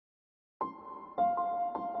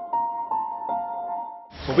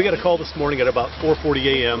Well, we got a call this morning at about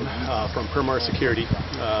 4:40 a.m. From Permar Security.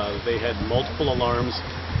 They had multiple alarms.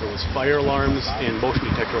 There was fire alarms and motion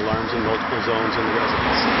detector alarms in multiple zones in the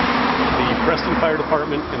residence. The Preston Fire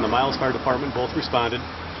Department and the Miles Fire Department both responded.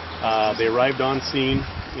 They arrived on scene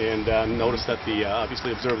and noticed that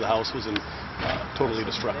obviously observed the house was in totally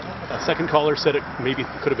destructive. A second caller said it maybe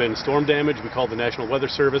could have been storm damage. We called the National Weather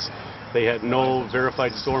Service. They had no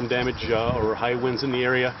verified storm damage or high winds in the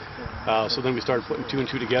area. So then we started putting two and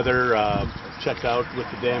two together, checked out with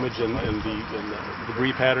the damage and the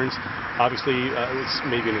debris patterns. Obviously, it was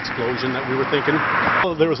maybe an explosion that we were thinking.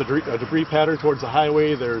 Well, there was a debris pattern towards the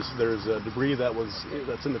highway. There's debris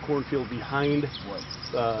that's in the cornfield behind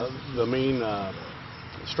the main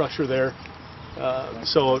structure there.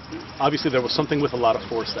 So obviously there was something with a lot of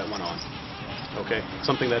force that went on. Okay,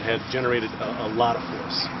 something that had generated a lot of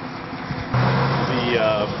force.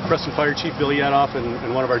 The Preston Fire Chief Billy Yadoff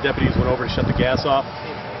and one of our deputies went over to shut the gas off.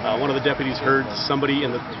 One of the deputies heard somebody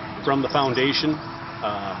from the foundation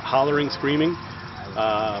hollering, screaming.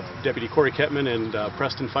 Deputy Corey Kettman and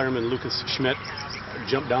Preston fireman Lucas Schmidt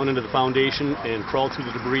jumped down into the foundation and crawled through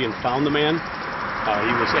the debris and found the man.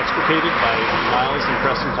 He was extricated by Miles and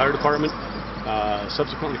Preston Fire Department,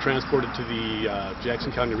 subsequently transported to the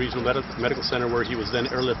Jackson County Regional Medical Center, where he was then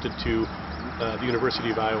airlifted to the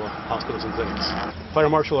University of Iowa hospitals and clinics. Fire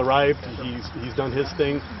marshal arrived. He's done his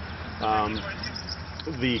thing.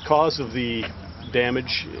 The cause of the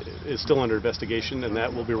damage is still under investigation, and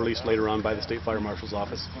that will be released later on by the State Fire Marshal's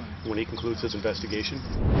office when he concludes his investigation.